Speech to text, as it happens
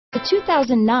The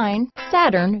 2009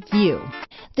 Saturn VUE.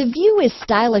 The VUE is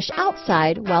stylish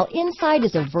outside, while inside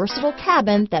is a versatile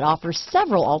cabin that offers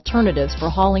several alternatives for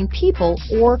hauling people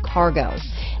or cargo.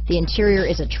 The interior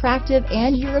is attractive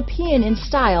and European in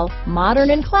style,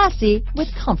 modern and classy, with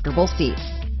comfortable seats.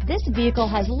 This vehicle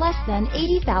has less than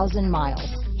 80,000 miles.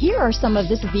 Here are some of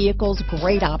this vehicle's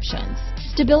great options: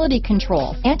 stability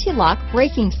control, anti-lock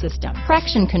braking system,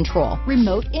 traction control,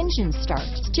 remote engine start,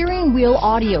 steering wheel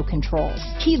audio controls,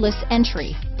 keyless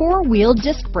entry, four-wheel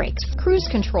disc brakes, cruise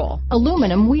control,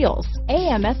 aluminum wheels,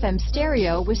 AM/FM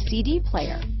stereo with CD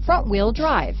player, front-wheel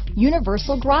drive,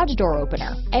 universal garage door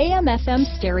opener, AM/FM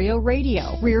stereo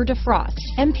radio, rear defrost,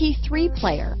 MP3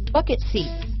 player, bucket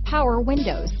seats, power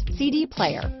windows, CD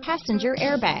player, passenger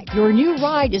airbag. Your new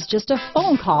ride is just a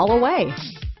phone call away.